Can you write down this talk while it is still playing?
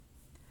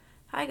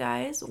Hi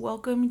guys,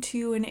 welcome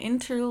to an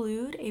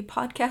interlude, a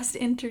podcast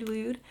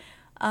interlude.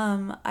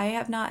 I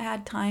have not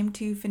had time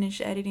to finish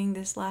editing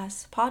this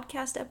last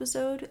podcast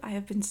episode. I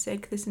have been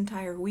sick this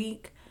entire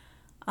week,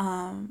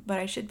 but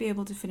I should be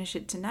able to finish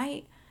it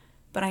tonight.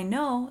 But I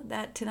know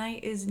that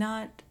tonight is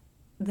not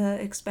the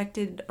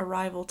expected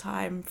arrival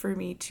time for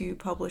me to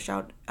publish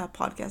out a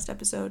podcast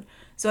episode,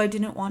 so I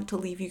didn't want to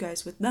leave you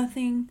guys with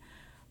nothing.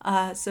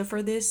 So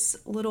for this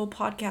little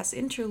podcast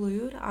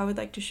interlude, I would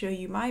like to show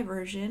you my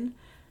version,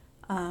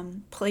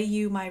 play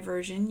you my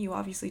version. You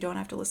obviously don't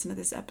have to listen to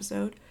this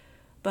episode,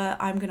 but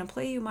I'm going to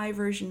play you my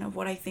version of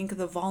what I think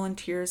the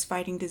Volunteers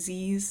Fighting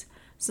Disease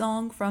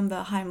song from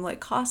the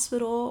Heimlich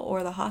Hospital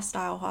or the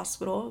Hostile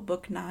Hospital,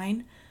 Book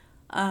 9,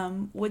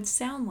 would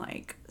sound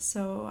like.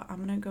 So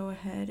I'm going to go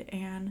ahead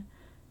and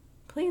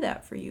play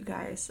that for you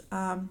guys.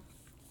 I'm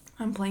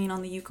playing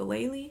on the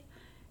ukulele,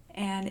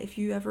 and if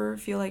you ever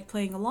feel like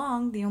playing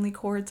along, the only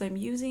chords I'm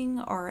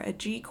using are a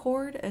G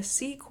chord, a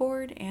C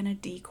chord, and a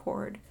D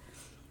chord.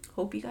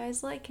 Hope you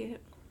guys like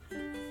it.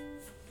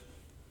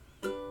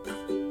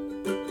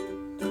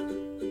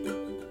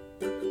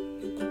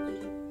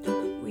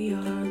 We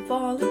are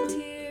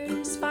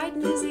volunteers fighting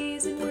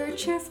disease, and we're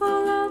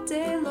cheerful all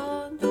day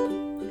long.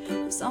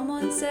 If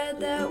someone said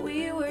that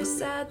we were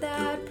sad,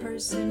 that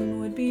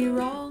person would be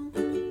wrong.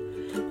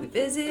 We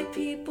visit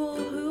people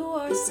who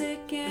are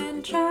sick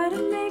and try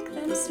to make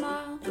them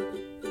smile,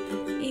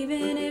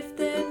 even if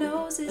their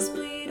noses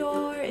bleed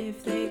or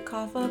if they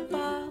cough a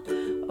bile.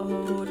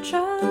 Oh,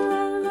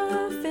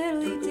 tra-la-la,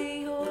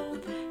 fiddly-dee,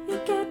 hope you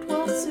get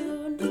well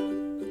soon.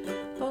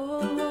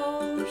 Oh,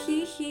 oh,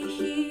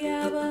 hee-hee-hee,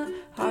 have a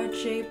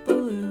heart-shaped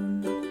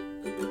balloon.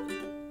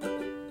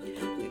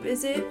 We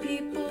visit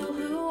people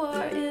who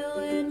are ill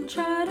and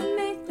try to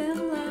make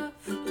them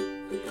laugh,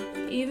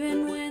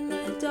 even when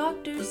the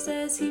doctor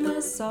says he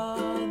must saw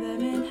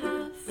them in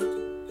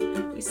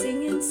half. We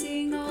sing and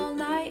sing all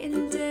night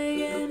and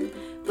day, and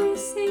we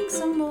sing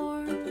some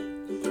more.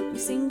 We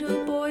sing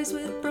to boys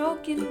with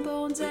broken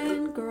bones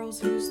and girls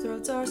whose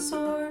throats are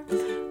sore.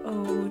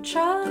 Oh,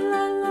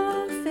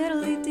 tra-la-la,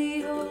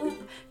 fiddly-dee, hope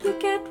you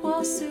get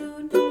well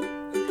soon.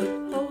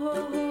 Ho,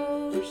 ho,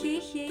 ho,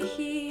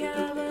 hee-hee-hee,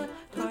 have a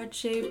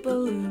heart-shaped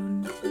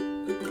balloon.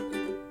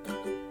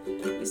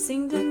 We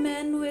sing to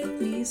men with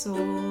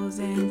measles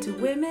and to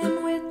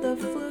women with the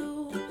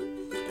flu.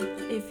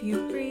 If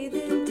you breathe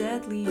in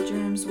deadly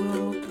germs,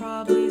 we'll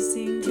probably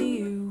sing to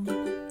you.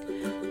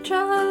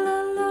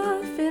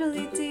 Tra-la-la,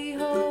 fiddly-dee,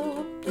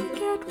 hope you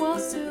get well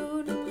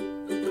soon.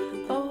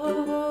 Ho,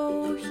 ho,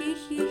 ho,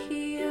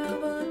 hee-hee-hee,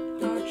 have a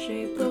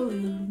heart-shaped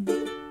balloon.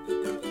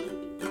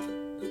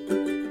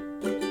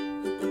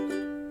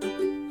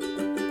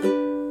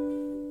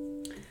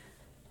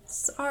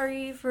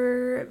 Sorry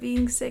for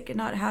being sick and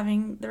not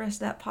having the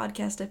rest of that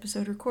podcast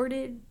episode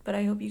recorded, but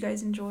I hope you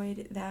guys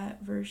enjoyed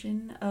that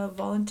version of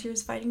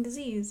Volunteers Fighting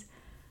Disease.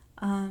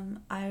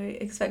 I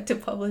expect to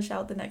publish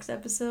out the next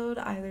episode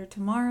either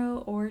tomorrow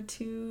or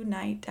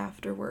tonight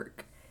after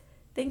work.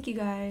 Thank you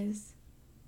guys.